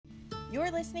You're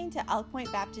listening to Elk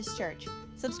Point Baptist Church.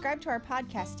 Subscribe to our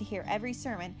podcast to hear every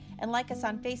sermon and like us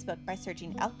on Facebook by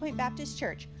searching Elk Point Baptist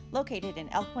Church, located in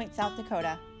Elk Point, South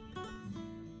Dakota.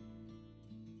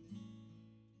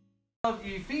 Of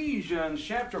Ephesians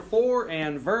chapter 4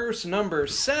 and verse number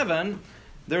 7,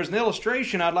 there's an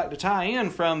illustration I'd like to tie in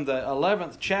from the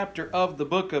 11th chapter of the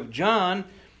book of John.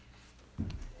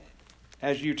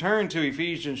 As you turn to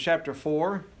Ephesians chapter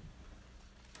 4,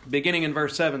 beginning in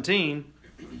verse 17,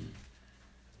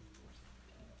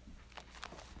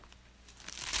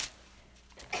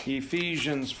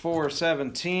 Ephesians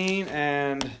 4:17,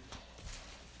 and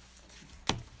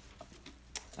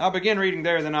I'll begin reading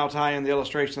there, then I'll tie in the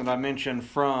illustration that I mentioned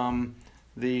from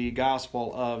the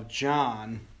Gospel of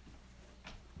John.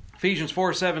 Ephesians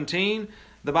 4:17,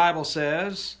 the Bible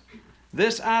says,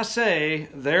 "This I say,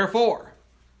 therefore,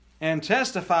 and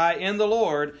testify in the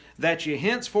Lord, that ye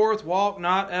henceforth walk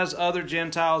not as other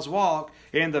Gentiles walk,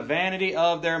 in the vanity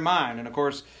of their mind." And of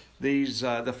course,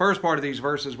 the first part of these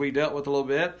verses we dealt with a little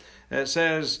bit. It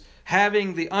says,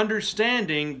 "Having the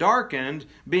understanding darkened,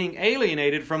 being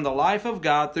alienated from the life of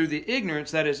God through the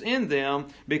ignorance that is in them,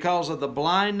 because of the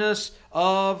blindness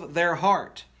of their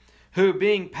heart, who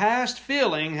being past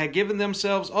feeling had given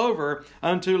themselves over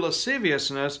unto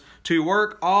lasciviousness, to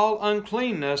work all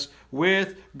uncleanness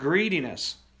with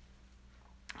greediness."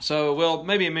 So we'll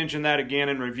maybe mention that again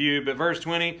in review. But verse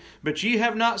 20, "But ye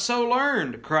have not so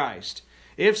learned Christ,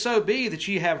 if so be that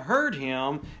ye have heard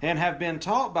him, and have been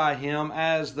taught by him,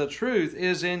 as the truth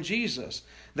is in Jesus,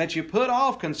 that ye put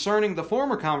off concerning the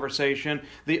former conversation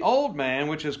the old man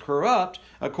which is corrupt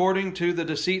according to the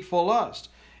deceitful lust,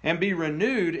 and be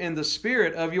renewed in the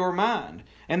spirit of your mind,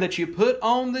 and that ye put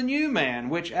on the new man,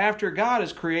 which after God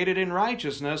is created in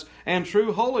righteousness and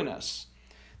true holiness."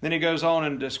 Then he goes on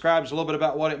and describes a little bit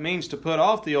about what it means to put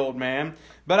off the old man.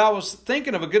 But I was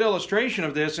thinking of a good illustration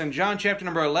of this in John chapter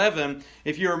number 11.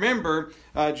 If you remember,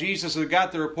 Jesus had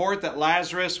got the report that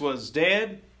Lazarus was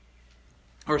dead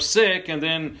or sick, and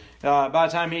then by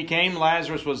the time he came,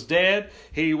 Lazarus was dead.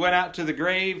 He went out to the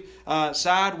grave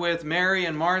side with Mary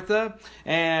and Martha,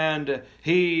 and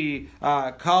he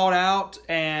called out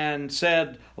and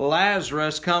said,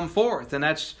 "Lazarus, come forth." And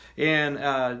that's in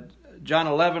John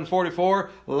 11:44,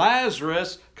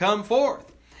 "Lazarus, come forth."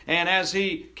 And as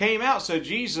he came out, so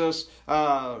Jesus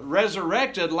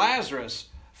resurrected Lazarus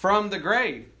from the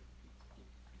grave.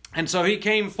 And so he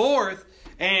came forth,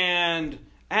 and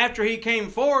after he came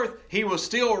forth, he was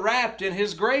still wrapped in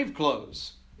his grave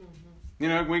clothes. You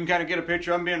know, we can kind of get a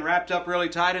picture of him being wrapped up really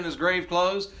tight in his grave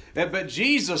clothes. But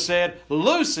Jesus said,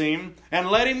 "Loose him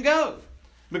and let him go."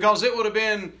 Because it would have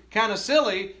been kind of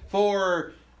silly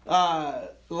for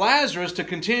Lazarus to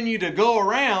continue to go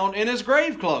around in his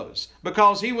grave clothes,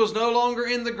 because he was no longer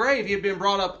in the grave. He had been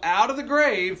brought up out of the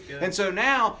grave, and so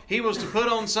now he was to put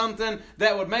on something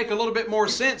that would make a little bit more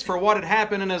sense for what had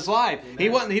happened in his life.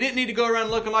 Amen. He didn't need to go around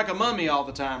looking like a mummy all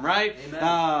the time, right?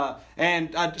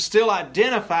 And still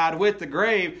identified with the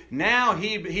grave. Now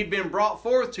he'd been brought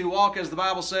forth to walk, as the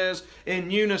Bible says, in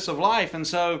newness of life. And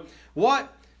so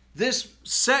what this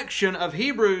section of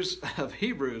Hebrews,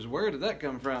 where did that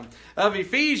come from? Of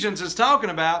Ephesians is talking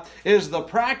about is the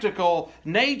practical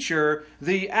nature,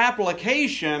 the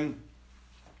application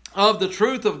of the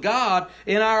truth of God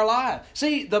in our life.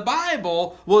 See, the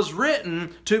Bible was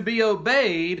written to be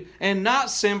obeyed and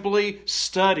not simply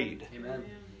studied. Amen.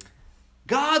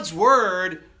 God's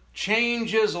Word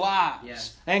changes lives.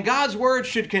 Yes. And God's Word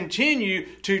should continue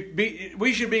to be,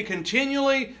 we should be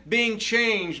continually being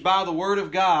changed by the Word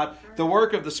of God, the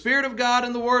work of the Spirit of God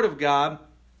and the Word of God.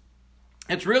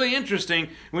 It's really interesting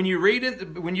when you read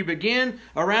it, when you begin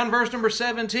around verse number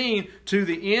 17 to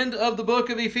the end of the book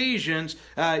of Ephesians.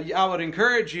 I would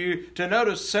encourage you to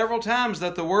notice several times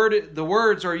that the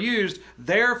words are used,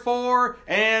 therefore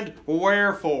and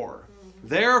wherefore.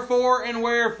 Therefore and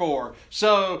wherefore.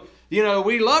 So, you know,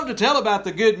 we love to tell about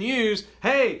the good news.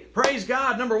 Hey, praise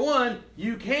God. Number one,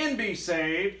 you can be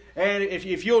saved. And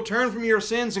if you'll turn from your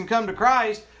sins and come to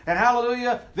Christ, and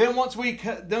hallelujah, then once we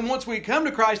come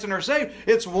to Christ and are saved,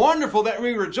 it's wonderful that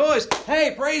we rejoice.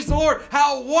 Hey, praise the Lord.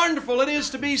 How wonderful it is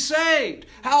to be saved.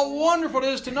 How wonderful it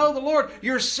is to know the Lord.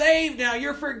 You're saved now.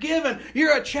 You're forgiven.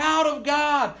 You're a child of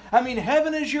God. I mean,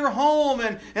 heaven is your home,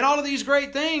 and all of these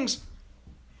great things.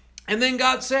 And then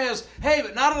God says, hey,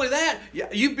 but not only that,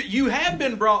 you have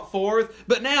been brought forth,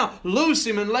 but now loose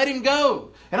him and let him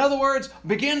go. In other words,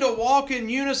 begin to walk in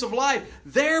newness of life.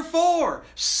 Therefore,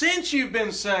 since you've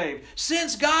been saved,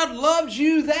 since God loves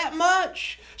you that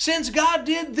much, since God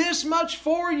did this much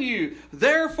for you,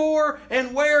 therefore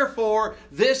and wherefore,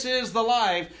 this is the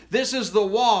life, this is the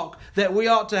walk that we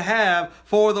ought to have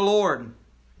for the Lord.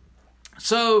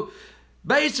 So,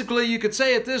 basically, you could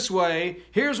say it this way.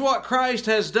 Here's what Christ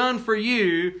has done for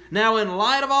you. Now, in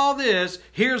light of all this,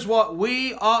 here's what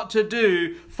we ought to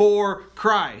do for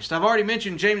Christ. I've already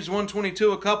mentioned James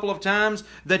 1:22 a couple of times,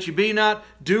 that you be not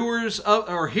doers of,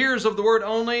 or hearers of the word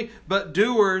only, but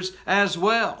doers as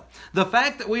well. The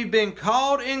fact that we've been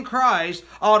called in Christ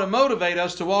ought to motivate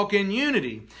us to walk in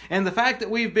unity. And the fact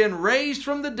that we've been raised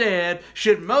from the dead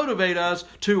should motivate us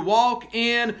to walk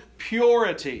in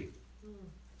purity.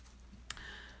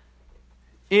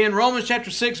 In Romans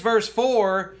chapter 6, verse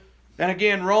 4, and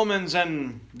again, Romans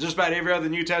and just about every other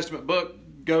New Testament book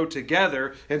go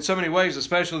together in so many ways,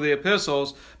 especially the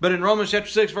epistles. But in Romans chapter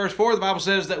 6, verse 4, the Bible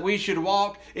says that we should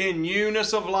walk in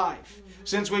newness of life.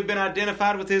 Since we've been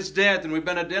identified with His death and we've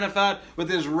been identified with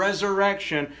His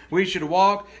resurrection, we should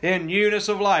walk in newness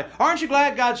of life. Aren't you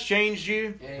glad God's changed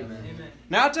you? Amen.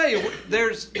 Now, I'll tell you,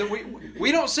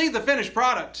 we don't see the finished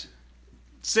product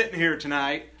sitting here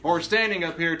tonight or standing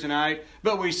up here tonight,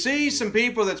 but we see some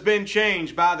people that's been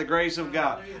changed by the grace of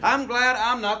God. I'm glad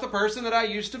I'm not the person that I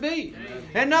used to be.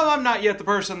 And no, I'm not yet the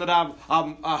person that I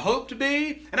hope to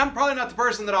be, and I'm probably not the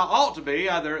person that I ought to be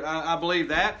either. I believe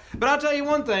that. But I'll tell you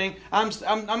one thing, I'm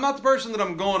not the person that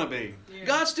I'm going to be.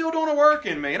 God's still doing a work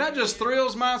in me, and that just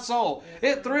thrills my soul.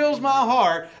 It thrills my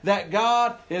heart that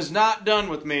God is not done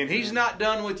with me, and He's not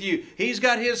done with you. He's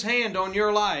got His hand on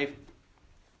your life,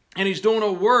 and He's doing a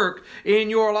work in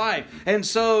your life. And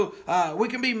so we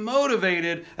can be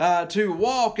motivated to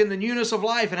walk in the newness of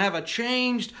life and have a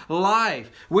changed life.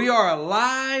 We are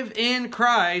alive in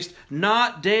Christ,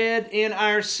 not dead in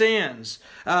our sins.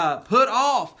 Put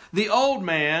off the old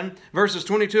man, verses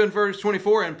 22 and verse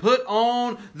 24, and put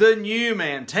on the new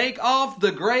man. Take off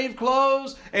the grave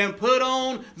clothes and put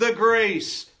on the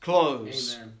grace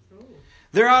clothes. Amen.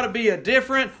 There ought to be a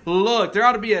different look. There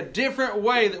ought to be a different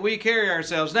way that we carry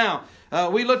ourselves. Now,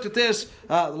 we looked at this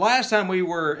last time we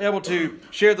were able to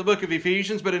share the book of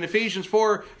Ephesians, but in Ephesians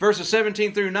 4, verses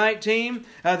 17 through 19,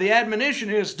 the admonition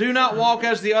is, do not walk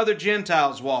as the other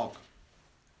Gentiles walk.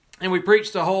 And we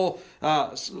preached the whole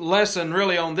lesson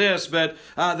really on this, but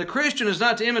the Christian is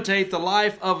not to imitate the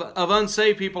life of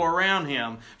unsaved people around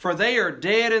him, for they are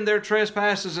dead in their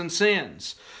trespasses and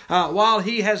sins. While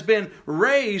he has been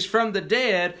raised from the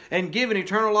dead and given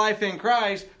eternal life in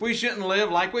Christ, we shouldn't live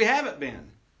like we haven't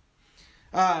been.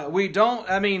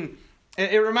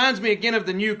 It reminds me again of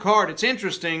the new card. It's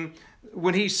interesting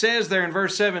when he says there in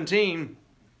verse 17,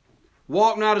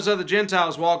 walk not as other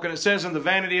Gentiles walk, and it says in the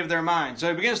vanity of their minds. So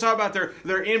he begins to talk about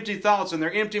their empty thoughts and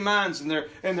their empty minds and their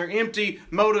empty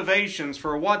motivations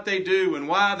for what they do and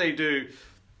why they do.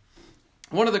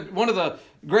 One of the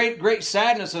great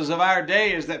sadnesses of our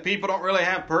day is that people don't really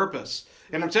have purpose.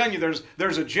 And I'm telling you,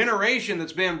 there's a generation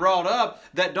that's being brought up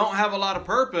that don't have a lot of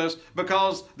purpose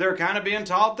because they're kind of being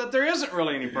taught that there isn't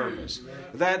really any purpose.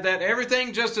 That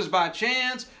everything just is by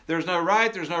chance. There's no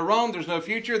right, there's no wrong, there's no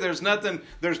future, there's nothing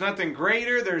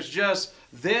greater, there's just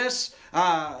this.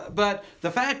 But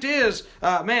the fact is,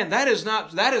 that is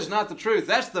not the truth.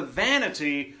 That's the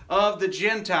vanity of the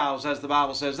Gentiles, as the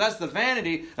Bible says. That's the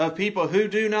vanity of people who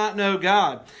do not know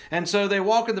God. And so they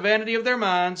walk in the vanity of their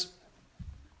minds.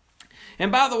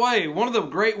 And by the way, one of the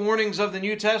great warnings of the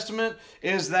New Testament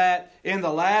is that in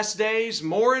the last days,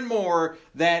 more and more,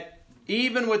 that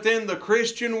even within the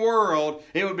Christian world,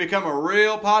 it would become a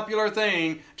real popular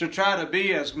thing to try to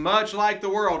be as much like the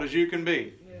world as you can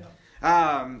be.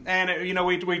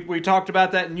 We talked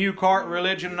about that new cart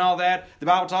religion and all that. The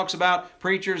Bible talks about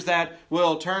preachers that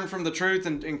will turn from the truth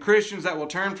and Christians that will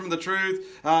turn from the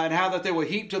truth and how that they will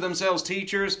heap to themselves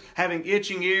teachers having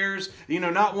itching ears,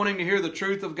 not wanting to hear the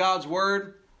truth of God's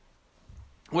Word.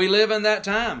 We live in that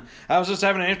time. I was just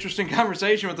having an interesting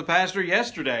conversation with the pastor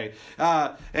yesterday,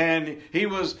 and he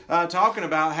was talking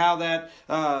about how that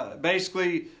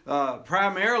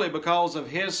primarily because of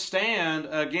his stand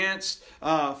against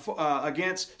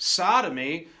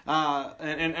sodomy,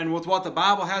 and with what the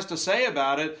Bible has to say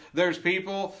about it, there's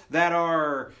people that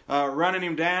are running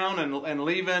him down and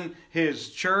leaving his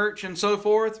church and so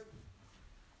forth.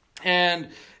 And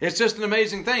it's just an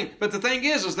amazing thing. But the thing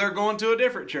is they're going to a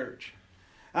different church.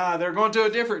 They're going to a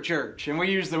different church, and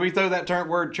we throw that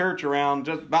word church around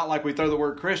just about like we throw the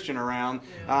word Christian around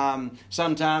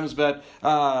sometimes. But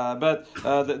I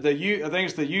think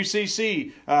it's the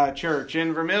UCC church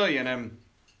in Vermilion, and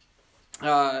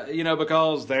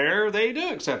because they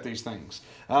do accept these things.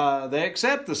 They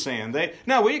accept the sin.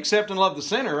 We accept and love the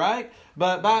sinner, right?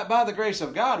 But by the grace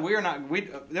of God,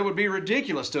 it would be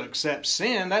ridiculous to accept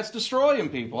sin. That's destroying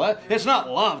people. It's not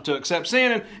love to accept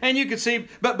sin. And you can see,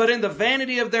 but in the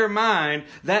vanity of their mind,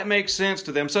 that makes sense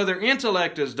to them. So their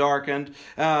intellect is darkened,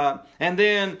 and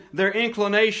then their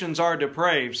inclinations are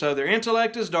depraved. So their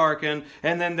intellect is darkened,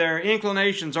 and then their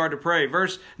inclinations are depraved.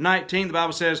 Verse 19, the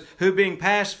Bible says, who being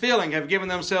past feeling have given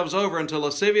themselves over unto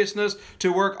lasciviousness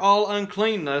to work all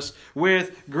uncleanness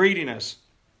with greediness.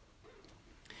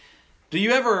 Do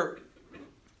you ever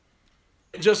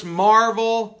just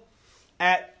marvel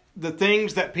at the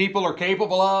things that people are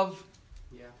capable of?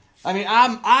 Yeah. I mean,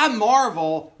 I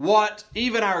marvel what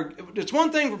even it's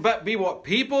one thing to be what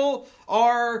people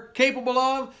are capable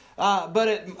of,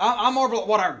 but I marvel at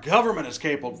what our government is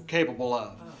capable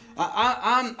of.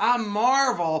 I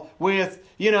marvel with,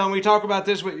 and we talk about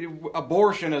this,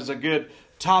 abortion is a good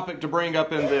topic to bring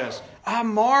up in this. I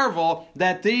marvel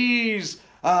that these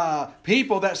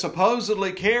people that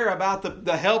supposedly care about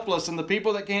the helpless and the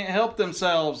people that can't help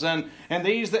themselves, and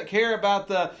these that care about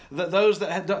those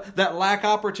that lack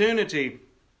opportunity,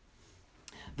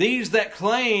 these that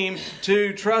claim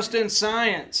to trust in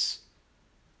science.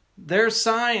 Their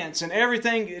science and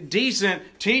everything decent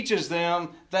teaches them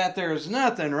that there's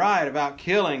nothing right about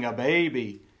killing a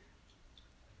baby.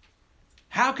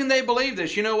 How can they believe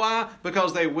this? You know why?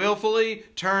 Because they willfully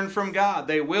turn from God.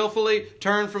 They willfully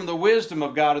turn from the wisdom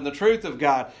of God and the truth of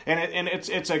God. And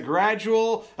it's a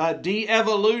gradual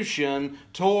de-evolution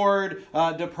toward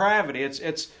depravity.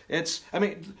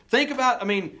 Think about,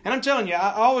 and I'm telling you,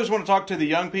 I always want to talk to the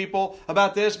young people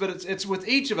about this, but it's with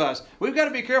each of us. We've got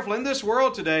to be careful. In this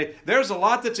world today, there's a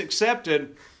lot that's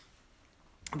accepted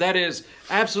that is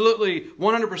absolutely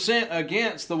 100%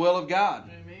 against the will of God.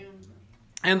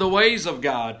 And the ways of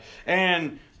God.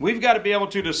 And we've got to be able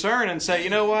to discern and say,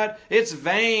 you know what? It's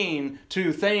vain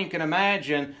to think and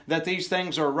imagine that these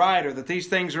things are right or that these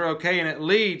things are okay, and it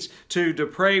leads to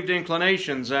depraved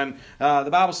inclinations. And the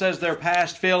Bible says they're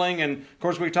past feeling, and of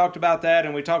course we talked about that,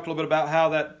 and we talked a little bit about how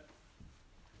that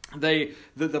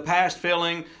the past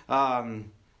feeling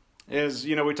is,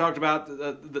 we talked about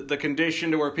the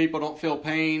condition to where people don't feel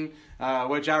pain,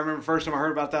 which I remember the first time I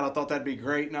heard about that, I thought that'd be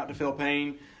great not to feel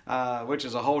pain. Which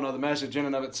is a whole other message in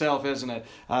and of itself, isn't it?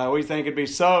 We think it'd be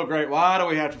so great. Why do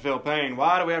we have to feel pain?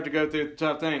 Why do we have to go through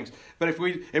tough things? But if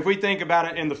we think about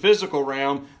it in the physical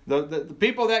realm, the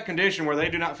people of that condition where they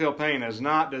do not feel pain is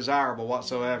not desirable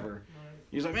whatsoever.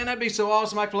 You're like, man, that'd be so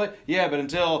awesome. Yeah, but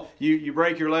until you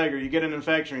break your leg or you get an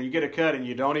infection or you get a cut and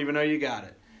you don't even know you got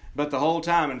it. But the whole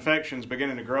time, infection's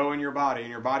beginning to grow in your body, and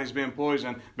your body's being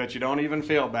poisoned, but you don't even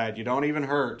feel bad. You don't even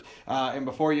hurt. And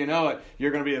before you know it,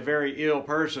 you're going to be a very ill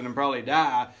person and probably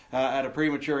die at a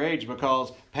premature age,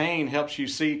 because pain helps you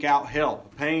seek out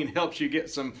help. Pain helps you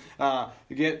get the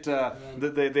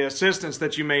assistance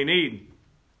that you may need.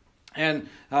 And,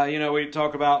 we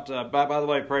talk about, by the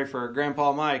way, pray for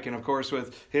Grandpa Mike, and of course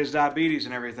with his diabetes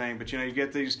and everything. But, you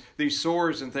get these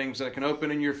sores and things that can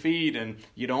open in your feet, and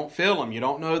you don't feel them. You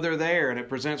don't know they're there, and it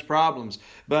presents problems.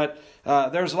 But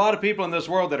there's a lot of people in this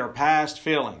world that are past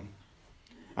feeling.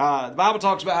 The Bible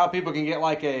talks about how people can get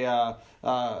like a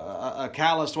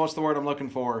calloused, what's the word I'm looking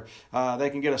for? They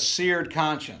can get a seared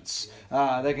conscience.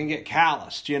 They can get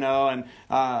calloused, and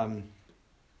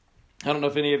I don't know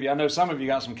if any of you, I know some of you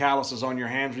got some calluses on your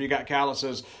hands, or you got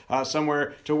calluses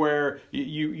somewhere to where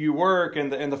you work.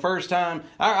 And the first time,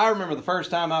 I remember the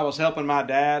first time I was helping my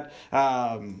dad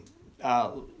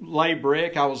lay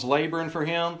brick. I was laboring for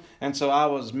him, and so I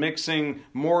was mixing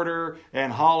mortar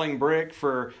and hauling brick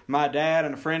for my dad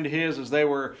and a friend of his as they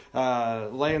were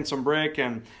laying some brick.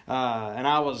 And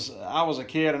I was a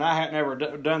kid, and I hadn't ever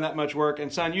done that much work.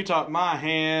 And son, my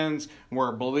hands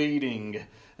were bleeding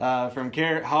from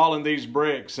hauling these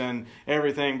bricks and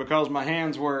everything, because my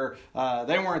hands were,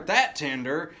 they weren't that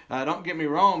tender, don't get me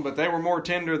wrong, but they were more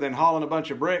tender than hauling a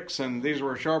bunch of bricks, and these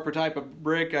were a sharper type of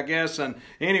brick, I guess. And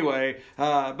anyway,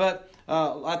 but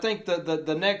I think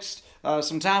the next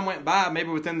some time went by, maybe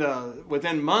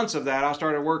within months of that, I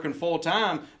started working full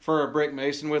time for a brick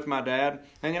mason with my dad.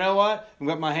 And you know what?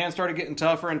 My hands started getting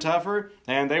tougher and tougher,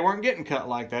 and they weren't getting cut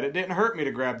like that. It didn't hurt me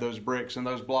to grab those bricks and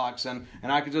those blocks, and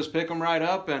I could just pick them right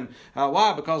up. And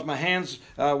why? Because my hands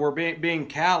were being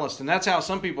calloused, and that's how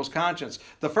some people's conscience.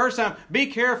 The first time, be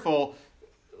careful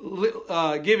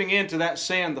giving in to that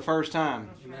sin the first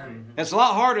time. Amen. It's a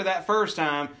lot harder that first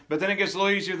time, but then it gets a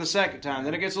little easier the second time.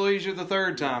 Then it gets a little easier the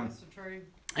third time.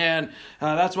 And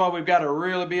that's why we've got to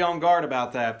really be on guard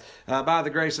about that by the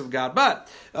grace of God. But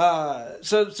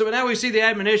so now we see the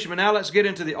admonition, but now let's get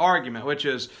into the argument, which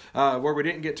is where we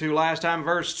didn't get to last time.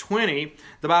 Verse 20,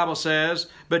 the Bible says,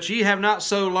 "But ye have not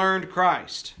so learned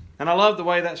Christ." And I love the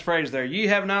way that's phrased there. Ye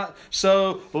have not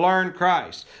so learned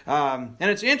Christ. And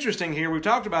it's interesting here. We've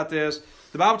talked about this.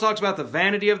 The Bible talks about the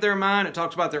vanity of their mind. It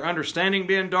talks about their understanding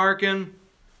being darkened.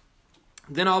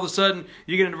 Then all of a sudden,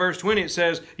 you get into verse 20, it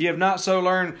says, ye have not so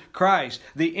learned Christ.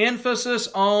 The emphasis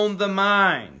on the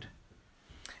mind.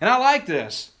 And I like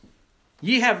this.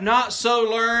 Ye have not so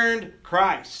learned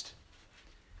Christ.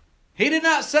 He did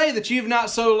not say that you've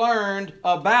not so learned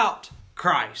about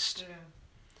Christ.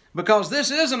 Because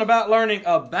this isn't about learning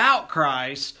about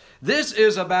Christ. This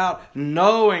is about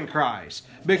knowing Christ.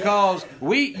 Because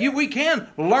we can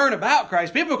learn about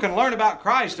Christ. People can learn about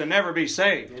Christ and never be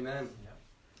saved. Amen.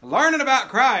 Learning about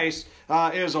Christ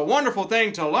is a wonderful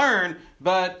thing to learn,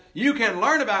 but you can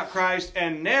learn about Christ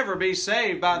and never be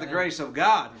saved by the grace of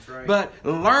God. That's right. But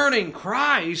learning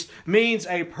Christ means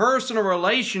a personal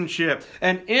relationship,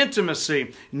 an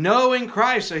intimacy, knowing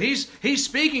Christ. So he's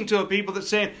speaking to a people that's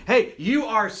saying, hey, you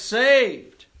are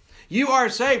saved. You are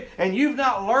saved, and you've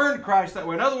not learned Christ that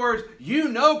way. In other words, you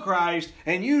know Christ,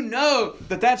 and you know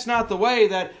that that's not the way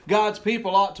that God's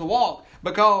people ought to walk.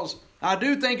 Because I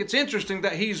do think it's interesting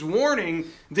that he's warning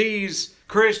these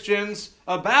Christians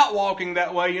about walking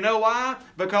that way. You know why?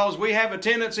 Because we have a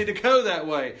tendency to go that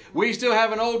way. We still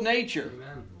have an old nature.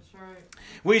 Amen.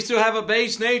 We still have a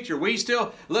base nature.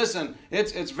 Listen,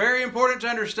 it's very important to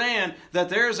understand that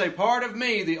there is a part of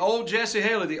me, the old Jesse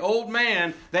Haley, the old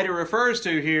man that he refers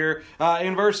to here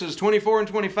in verses 24 and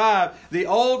 25. The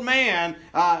old man,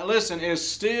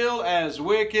 is still as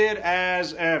wicked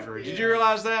as ever. Did you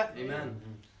realize that? Amen.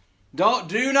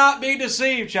 Do not be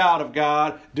deceived, child of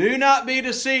God. Do not be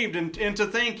deceived into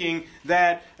thinking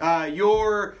that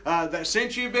that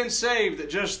since you've been saved, that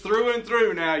just through and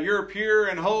through now you're pure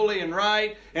and holy and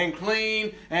right and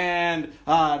clean, and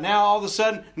now all of a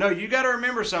sudden, no, you got to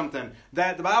remember something.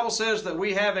 That the Bible says that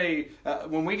we have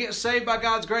when we get saved by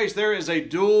God's grace, there is a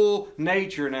dual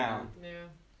nature now. Yeah.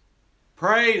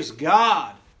 Praise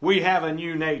God. We have a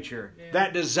new nature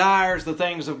that desires the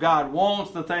things of God, wants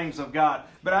the things of God.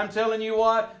 But I'm telling you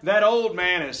what, that old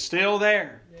man is still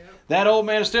there. Yep. That old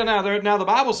man is still there. Now the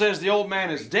Bible says the old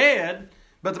man is dead,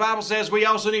 but the Bible says we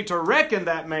also need to reckon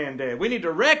that man dead. We need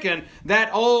to reckon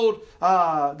that old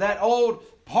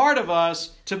part of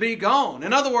us to be gone.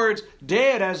 In other words,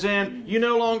 dead as in you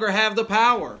no longer have the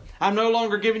power. I'm no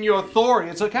longer giving you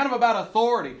authority. It's kind of about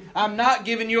authority. I'm not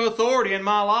giving you authority in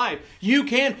my life. You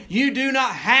do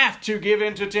not have to give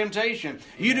in to temptation.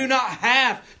 You do not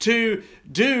have to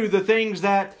do the things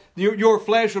that your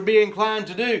flesh would be inclined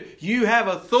to do. You have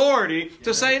authority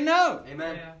to say no.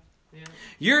 Amen. Yeah.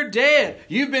 You're dead.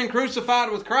 You've been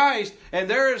crucified with Christ, and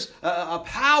there's a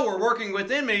power working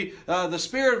within me, the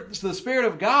Spirit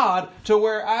of God, to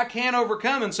where I can't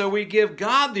overcome. And so we give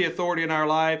God the authority in our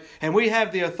life, and we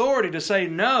have the authority to say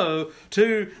no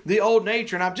to the old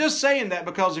nature. And I'm just saying that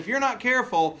because if you're not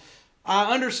careful,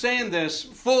 I understand this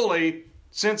fully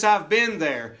since I've been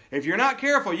there. If you're not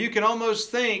careful, you can almost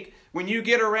think when you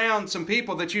get around some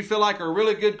people that you feel like are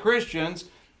really good Christians,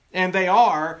 and they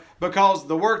are, because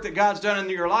the work that God's done in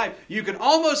your life, you can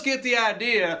almost get the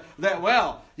idea that,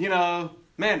 well,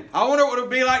 man, I wonder what it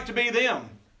would be like to be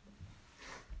them.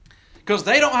 Because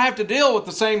they don't have to deal with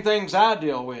the same things I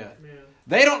deal with. Yeah.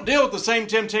 They don't deal with the same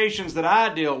temptations that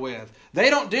I deal with. They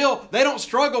don't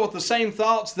struggle with the same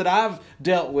thoughts that I've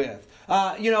dealt with.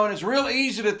 And it's real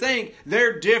easy to think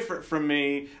they're different from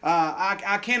me.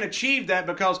 I can't achieve that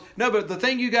but the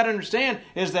thing you got to understand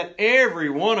is that every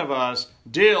one of us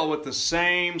deal with the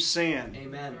same sin.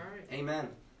 Amen. Right. Amen.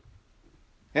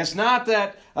 It's not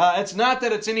that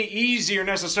it's any easier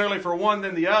necessarily for one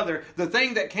than the other. The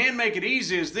thing that can make it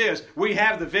easy is this: we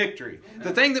have the victory. Amen.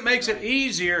 The thing that makes it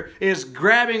easier is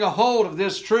grabbing a hold of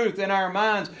this truth in our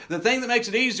minds. The thing that makes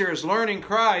it easier is learning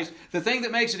Christ. The thing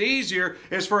that makes it easier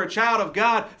is for a child of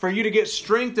God, for you to get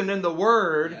strengthened in the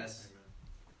Word. Yes.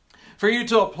 For you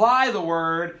to apply the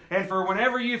Word, and for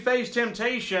whenever you face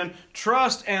temptation,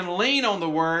 trust and lean on the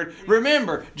Word.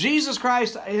 Remember, Jesus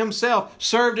Christ Himself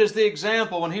served as the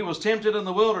example when He was tempted in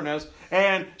the wilderness,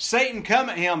 and Satan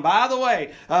come at Him. By the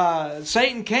way,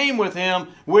 Satan came with Him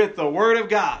with the Word of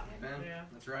God. Amen. Yeah.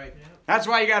 That's right. Yeah. That's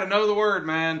why you got to know the Word,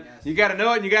 man. Yes. You got to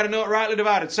know it, and you got to know it rightly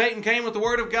divided. Satan came with the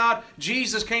Word of God.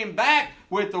 Jesus came back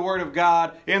with the Word of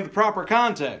God in the proper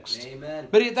context. Amen.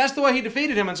 But that's the way He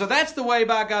defeated him. And so that's the way,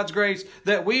 by God's grace,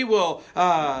 that we will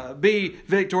be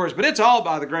victorious. But it's all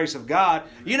by the grace of God.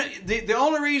 The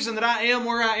only reason that I am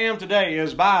where I am today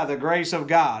is by the grace of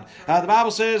God. The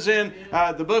Bible says in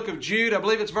the book of Jude, I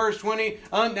believe it's verse 20,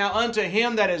 now unto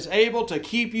Him that is able to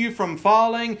keep you from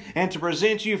falling and to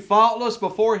present you faultless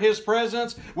before His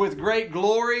presence with great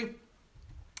glory.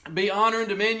 be honor and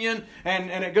dominion,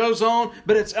 and it goes on,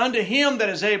 but it's unto Him that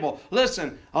is able.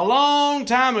 Listen, a long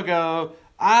time ago,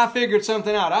 I figured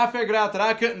something out. I figured out that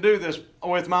I couldn't do this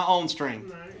with my own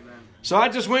strength. So I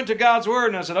just went to God's Word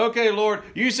and I said, okay, Lord,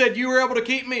 you said you were able to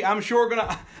keep me. I'm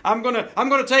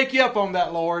gonna take you up on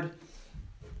that, Lord.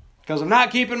 Because I'm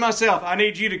not keeping myself. I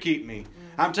need you to keep me.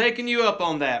 I'm taking you up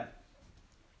on that.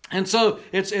 And so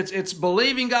it's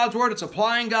believing God's Word. It's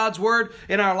applying God's Word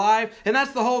in our life. And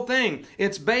that's the whole thing.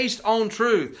 It's based on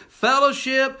truth.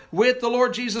 Fellowship with the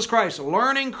Lord Jesus Christ.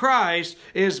 Learning Christ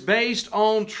is based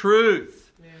on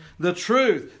truth.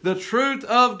 Yeah. The truth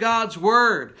of God's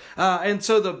Word. And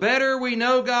so the better we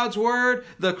know God's Word,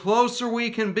 the closer we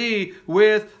can be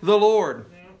with the Lord.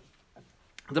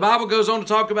 The Bible goes on to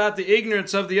talk about the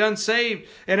ignorance of the unsaved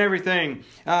and everything.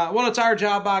 Well, it's our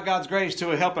job by God's grace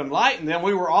to help enlighten them.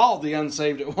 We were all the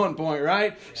unsaved at one point,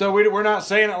 right? So we're not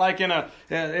saying it like in a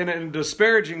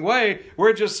disparaging way.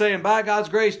 We're just saying by God's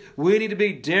grace, we need to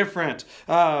be different.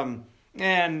 And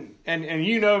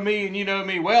you know me and you know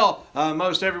me well,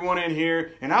 most everyone in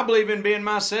here. And I believe in being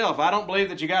myself. I don't believe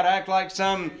that you got to act like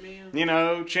some,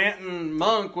 chanting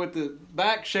monk with the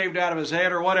back shaved out of his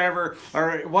head or whatever,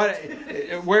 or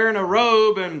wearing a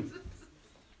robe. And,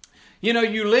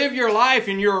 you live your life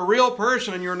and you're a real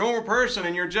person and you're a normal person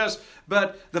and you're just,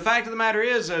 but the fact of the matter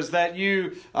is that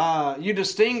you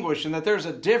distinguish and that there's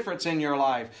a difference in your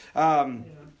life. That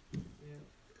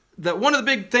one of the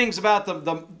big things about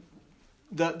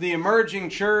the emerging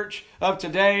church of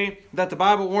today that the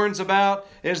Bible warns about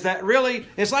is that really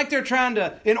it's like they're trying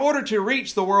to, in order to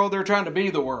reach the world, they're trying to be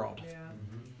the world. Yeah.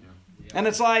 Yeah. And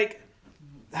it's like,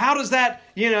 how does that,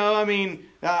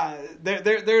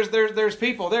 there's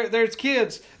people, there's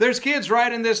kids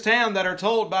right in this town that are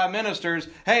told by ministers,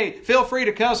 hey, feel free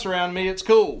to cuss around me, it's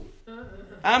cool.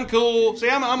 I'm cool. See,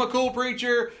 I'm a cool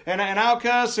preacher, and I'll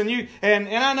cuss, and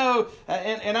I know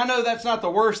that's not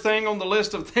the worst thing on the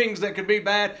list of things that could be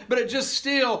bad, but it just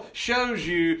still shows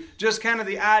you just kind of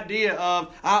the idea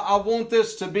of I want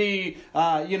this to be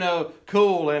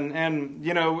cool, and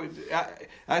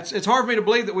it's hard for me to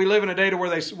believe that we live in a day to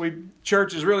where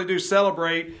churches really do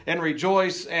celebrate and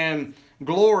rejoice and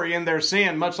glory in their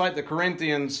sin, much like the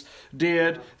Corinthians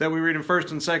did that we read in 1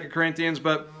 and 2 Corinthians,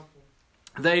 but.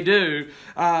 They do.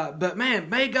 But man,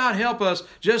 may God help us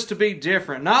just to be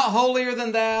different. Not holier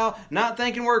than thou, not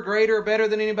thinking we're greater or better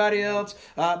than anybody else.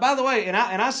 By the way, and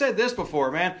I said this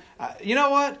before, man, you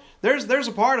know what? There's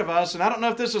a part of us, and I don't know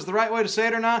if this is the right way to say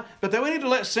it or not, but that we need to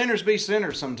let sinners be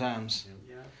sinners sometimes.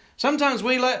 Yeah. Sometimes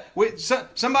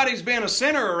somebody's being a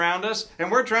sinner around us, and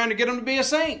we're trying to get them to be a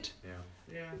saint.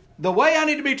 The way I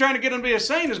need to be trying to get them to be a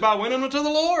saint is by winning them to the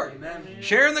Lord. Amen.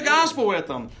 Sharing the gospel with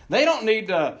them. They don't need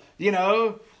to,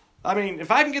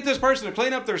 if I can get this person to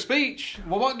clean up their speech,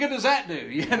 well, what good does that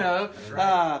do?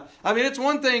 Right. It's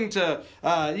one thing to,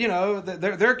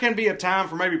 there can be a time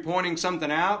for maybe pointing something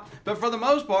out. But for the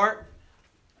most part,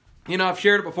 I've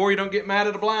shared it before. You don't get mad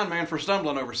at a blind man for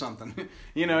stumbling over something.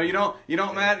 You don't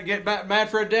get mad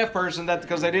for a deaf person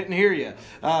because they didn't hear you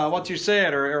what you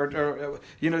said, or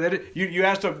you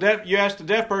asked a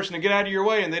deaf person to get out of your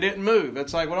way and they didn't move.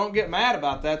 It's like, well, don't get mad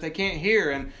about that. They can't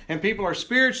hear, and people are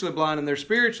spiritually blind and they're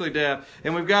spiritually deaf,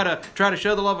 and we've got to try to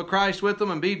show the love of Christ with them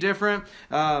and be different,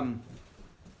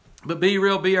 but be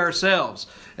real, be ourselves,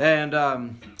 and.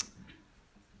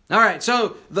 All right,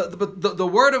 so the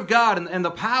Word of God and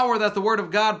the power that the Word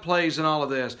of God plays in all of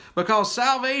this, because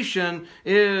salvation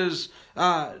is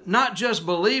not just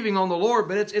believing on the Lord,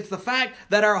 but it's the fact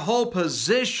that our whole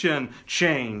position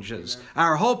changes. Amen.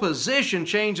 Our whole position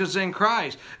changes in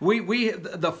Christ.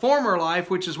 The former life,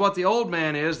 which is what the old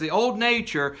man is, the old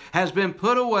nature, has been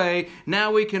put away.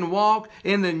 Now we can walk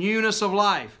in the newness of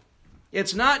life.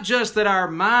 It's not just that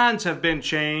our minds have been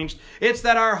changed, it's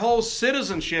that our whole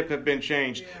citizenship have been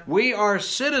changed. Yeah. We are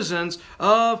citizens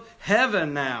of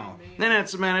heaven now. Amen.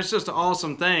 And it's just an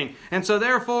awesome thing. And so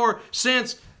therefore,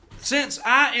 since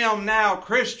I am now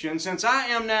Christian, since I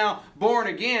am now born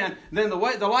again, then the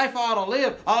life I ought to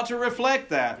live ought to reflect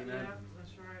that. Amen. Yeah,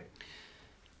 that's right.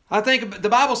 I think the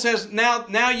Bible says,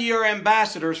 now ye are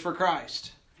ambassadors for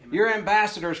Christ. Amen. You're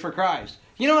ambassadors for Christ.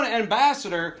 An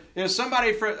ambassador is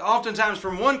somebody oftentimes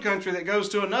from one country that goes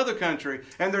to another country,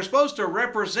 and they're supposed to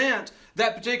represent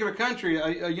that particular country.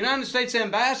 A United States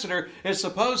ambassador is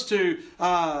supposed to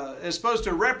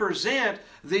represent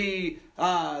the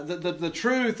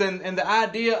truth and the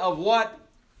idea of what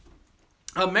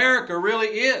America really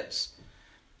is.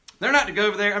 They're not to go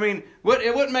over there. It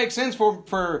wouldn't make sense for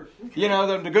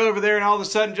them to go over there and all of a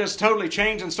sudden just totally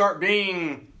change and start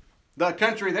being the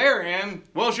country they're in,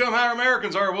 we'll show them how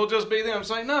Americans are. We'll just be them.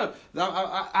 Say, no,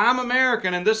 I'm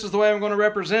American, and this is the way I'm going to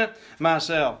represent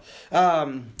myself.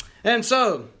 And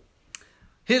so,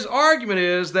 his argument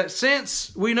is that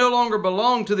since we no longer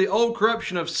belong to the old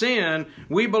corruption of sin,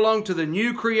 we belong to the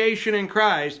new creation in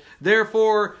Christ.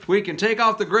 Therefore, we can take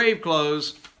off the grave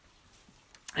clothes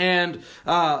and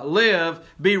live,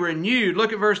 be renewed.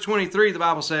 Look at verse 23, the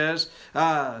Bible says.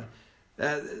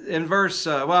 In verse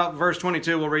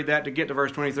 22, we'll read that to get to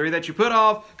verse 23, that you put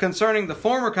off concerning the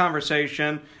former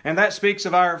conversation, and that speaks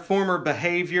of our former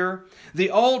behavior,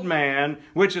 the old man,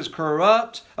 which is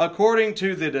corrupt according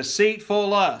to the deceitful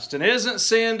lust. And isn't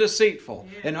sin deceitful?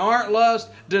 Yes. And aren't lust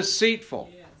deceitful?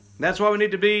 Yes. That's why we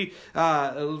need to be,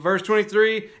 verse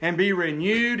 23, and be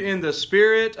renewed in the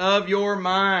spirit of your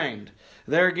mind.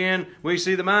 There again, we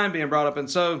see the mind being brought up. And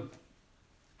so,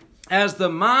 as the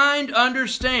mind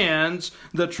understands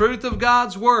the truth of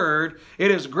God's Word,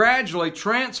 it is gradually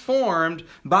transformed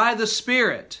by the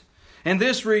Spirit. And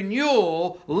this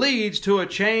renewal leads to a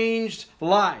changed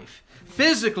life.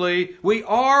 Physically, we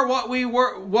are what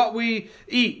we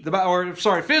eat.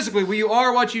 Physically, you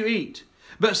are what you eat.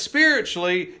 But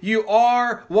spiritually, you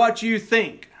are what you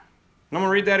think. I'm going to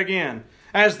read that again.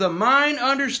 As the mind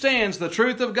understands the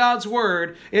truth of God's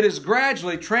Word, it is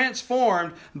gradually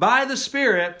transformed by the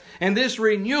Spirit, and this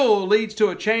renewal leads to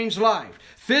a changed life.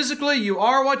 Physically, you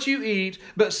are what you eat,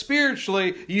 but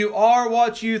spiritually, you are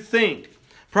what you think.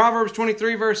 Proverbs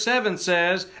 23 verse 7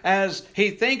 says, as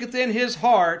he thinketh in his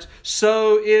heart,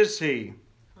 so is he.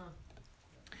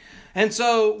 And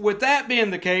so, with that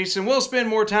being the case, and we'll spend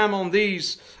more time on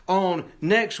these on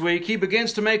next week, he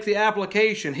begins to make the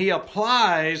application. He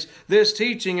applies this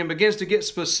teaching and begins to get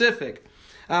specific.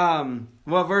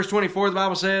 Verse 24, the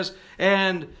Bible says,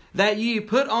 and that ye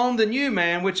put on the new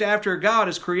man, which after God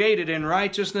is created in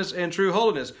righteousness and true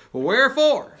holiness.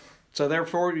 Wherefore? So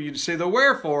therefore, you see the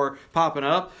wherefore popping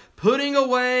up. Putting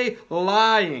away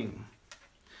lying.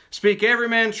 Speak every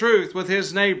man truth with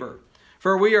his neighbor,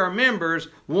 for we are members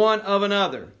one of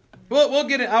another. We'll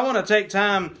get it. I want to take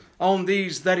time on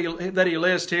these that he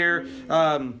lists here.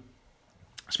 Spend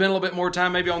a little bit more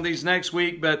time maybe on these next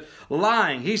week. But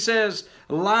lying, he says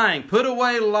lying. Put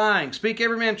away lying. Speak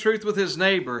every man truth with his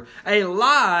neighbor. A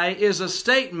lie is a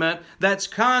statement that's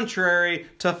contrary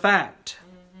to fact.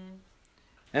 Mm-hmm.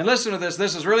 And listen to this.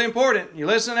 This is really important. You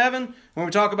listen, Evan, when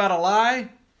we talk about a lie?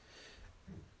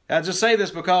 I just say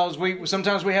this because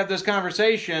sometimes we have this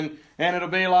conversation and it'll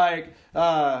be like,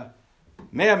 man,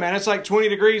 it's like 20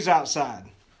 degrees outside.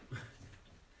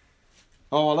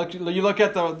 Oh, you look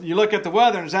at the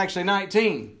weather and it's actually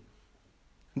 19.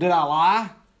 Did I lie?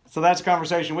 So that's a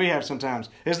conversation we have sometimes.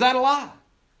 Is that a lie?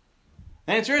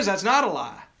 The answer is that's not a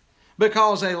lie.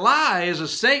 Because a lie is a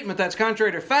statement that's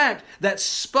contrary to fact that's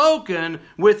spoken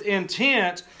with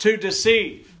intent to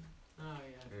deceive. Oh,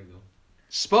 yeah. There you go.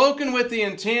 Spoken with the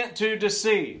intent to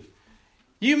deceive.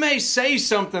 You may say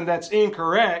something that's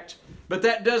incorrect, but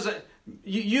that doesn't...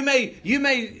 You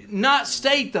may not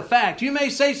state the fact. You may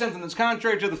say something that's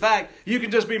contrary to the fact. You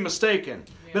can just be mistaken.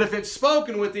 Yeah. But if it's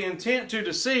spoken with the intent to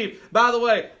deceive, by the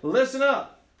way, listen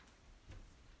up.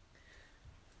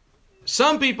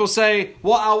 Some people say,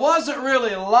 well, I wasn't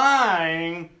really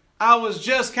lying. I was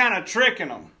just kind of tricking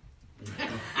them.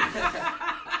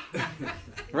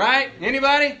 Right?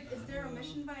 Anybody? Is there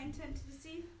omission by intent to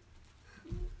deceive?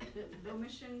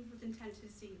 Omission with intent to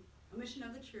deceive. Omission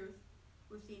of the truth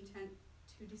with the intent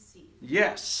to deceive.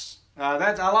 Yes. I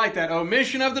like that.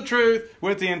 Omission of the truth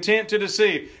with the intent to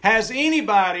deceive. Has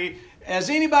anybody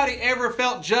ever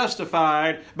felt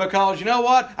justified because, you know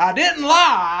what? I didn't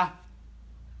lie,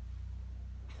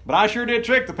 but I sure did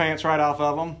trick the pants right off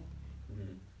of them.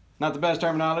 Mm-hmm. Not the best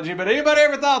terminology, but anybody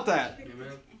ever thought that?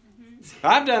 Mm-hmm.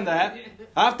 I've done that.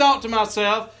 I've thought to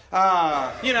myself,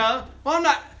 I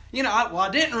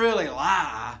didn't really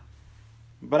lie,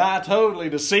 but I totally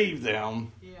deceived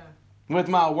them with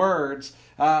my words.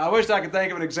 I wish I could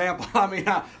think of an example. I mean,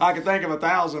 I could think of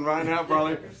 1,000 right now,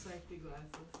 probably.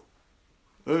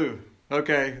 Ooh,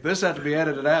 okay. This has to be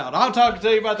edited out. I'll talk to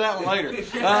you about that one later.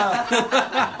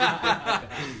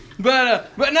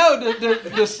 But no,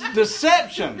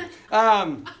 deception.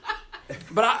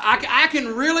 But I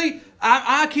can really...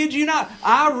 I kid you not.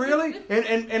 I really,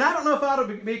 and I don't know if I ought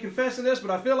to be confessing this,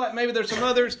 but I feel like maybe there's some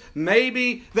others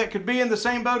maybe that could be in the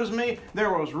same boat as me.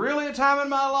 There was really a time in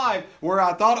my life where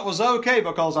I thought it was okay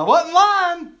because I wasn't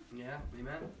lying. Yeah,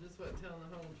 amen. Just wasn't telling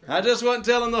the whole truth. I just wasn't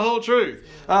telling the whole truth.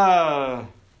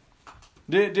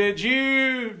 Did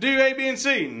you do A, B, and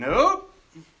C? Nope.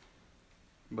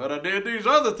 but I did these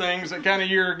other things that kind of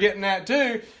you're getting at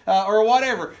too, or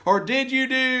whatever. Or did you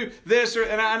do this?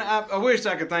 And I wish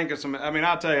I could think of some. I mean,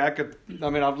 I'll tell you,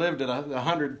 I've lived it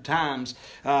 100 times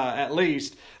at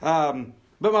least.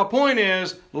 But my point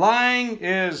is, lying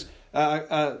is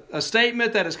a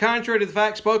statement that is contrary to the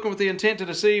fact spoken with the intent to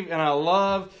deceive. And I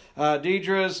love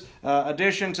Deidre's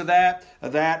addition to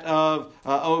that of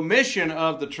omission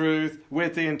of the truth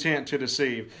with the intent to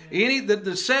deceive. The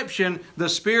deception, the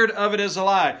spirit of it is a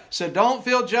lie. So don't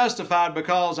feel justified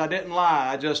because I didn't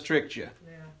lie. I just tricked you.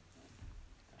 Yeah.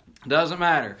 Doesn't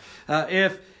matter.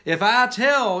 If I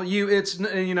tell you it's,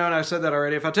 and I said that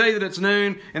already, if I tell you that it's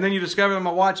noon and then you discover on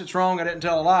my watch it's wrong, I didn't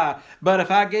tell a lie. But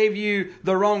if I gave you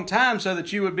the wrong time so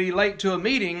that you would be late to a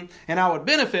meeting and I would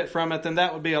benefit from it, then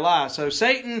that would be a lie. So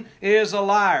Satan is a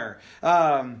liar.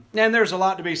 And there's a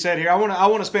lot to be said here. I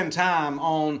want to spend time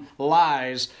on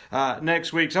lies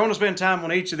next week. So I want to spend time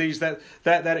on each of these that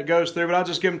it goes through, but I'll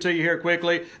just give them to you here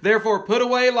quickly. Therefore, put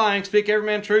away lying, speak every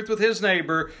man truth with his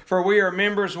neighbor, for we are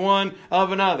members one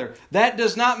of another. That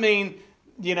does not mean,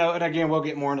 and again, we'll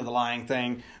get more into the lying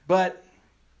thing, but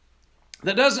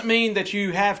that doesn't mean that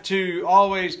you have to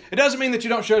always, it doesn't mean that you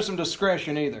don't show some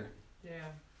discretion either. Yeah.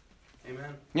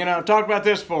 Amen. I've talked about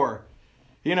this before.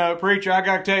 Preacher, I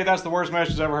got to tell you, that's the worst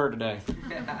message I've ever heard today.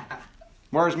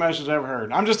 Worst message I've ever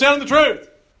heard. I'm just telling the truth.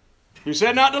 You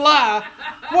said not to lie.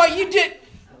 Well, you did.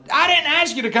 I didn't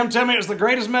ask you to come tell me it was the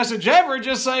greatest message ever.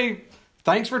 Just say,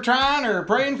 thanks for trying or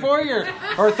praying for you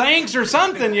or thanks or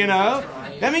something,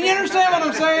 I mean, you understand what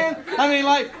I'm saying? I mean,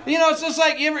 it's just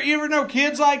like, you ever know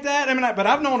kids like that? I mean, but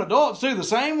I've known adults too the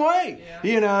same way,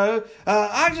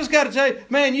 I just got to tell you,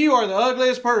 man, you are the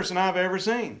ugliest person I've ever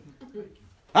seen.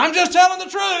 I'm just telling the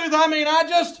truth. I mean,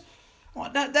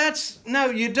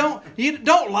 you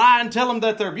don't lie and tell them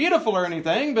that they're beautiful or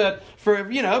anything, but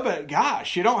but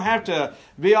gosh, you don't have to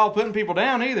be all putting people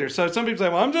down either. So some people say,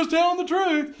 well, I'm just telling the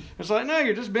truth. It's like, no,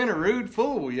 you're just being a rude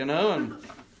fool, and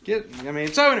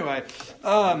so anyway,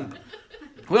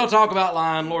 we'll talk about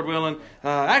lying, Lord willing.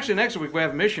 Actually, next week we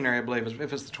have a missionary, I believe,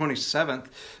 if it's the 27th.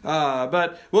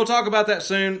 But we'll talk about that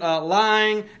soon.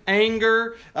 Lying,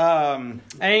 anger.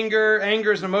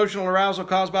 Anger is an emotional arousal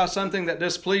caused by something that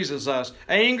displeases us.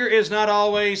 Anger is not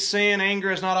always sin.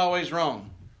 Anger is not always wrong.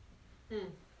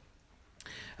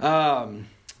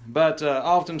 But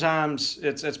oftentimes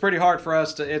it's pretty hard for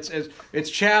us to, it's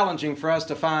challenging for us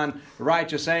to find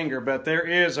righteous anger, but there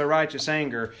is a righteous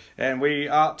anger, and we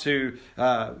ought to,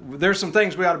 there's some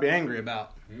things we ought to be angry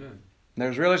about. Amen.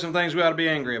 There's really some things we ought to be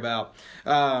angry about.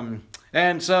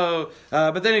 And so,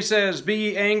 but then he says, be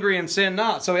ye angry and sin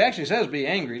not. So he actually says be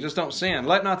angry, just don't sin.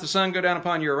 Let not the sun go down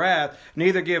upon your wrath,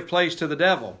 neither give place to the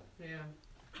devil. Yeah.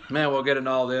 Man, we'll get into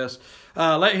all this.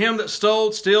 Let him that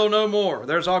stole steal no more.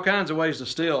 There's all kinds of ways to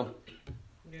steal.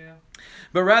 Yeah.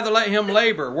 But rather let him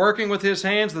labor, working with his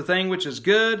hands the thing which is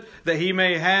good, that he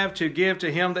may have to give to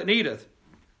him that needeth.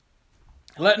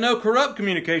 Let no corrupt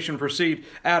communication proceed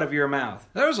out of your mouth.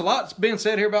 There's a lot being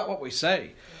said here about what we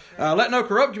say. Let no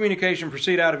corrupt communication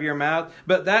proceed out of your mouth,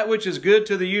 but that which is good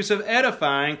to the use of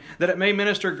edifying, that it may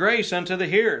minister grace unto the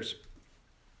hearers.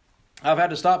 I've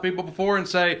had to stop people before and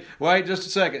say, wait just a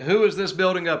second, who is this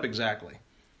building up exactly?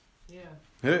 Yeah.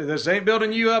 This ain't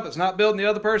building you up. It's not building the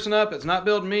other person up. It's not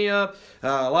building me up.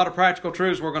 A lot of practical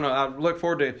truths we're going to look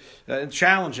forward to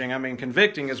challenging,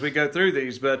 convicting as we go through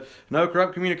these. But no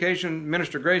corrupt communication,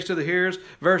 minister grace to the hearers.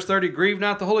 Verse 30, grieve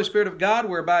not the Holy Spirit of God,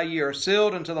 whereby ye are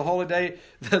sealed unto the holy day,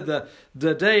 the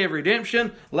day of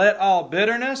redemption. Let all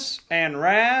bitterness and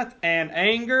wrath and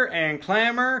anger and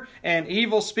clamor and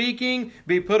evil speaking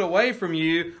be put away from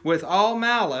you with all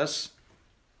malice.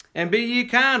 And be ye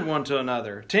kind one to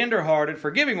another, tender-hearted,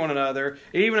 forgiving one another,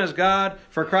 even as God,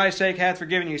 for Christ's sake, hath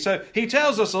forgiven you. So he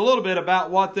tells us a little bit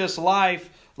about what this life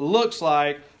looks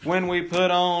like when we put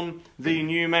on the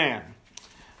new man.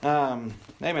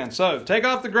 Amen. So take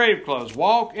off the grave clothes.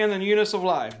 Walk in the newness of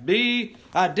life.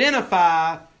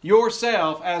 Identify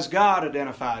yourself as God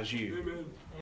identifies you. Amen.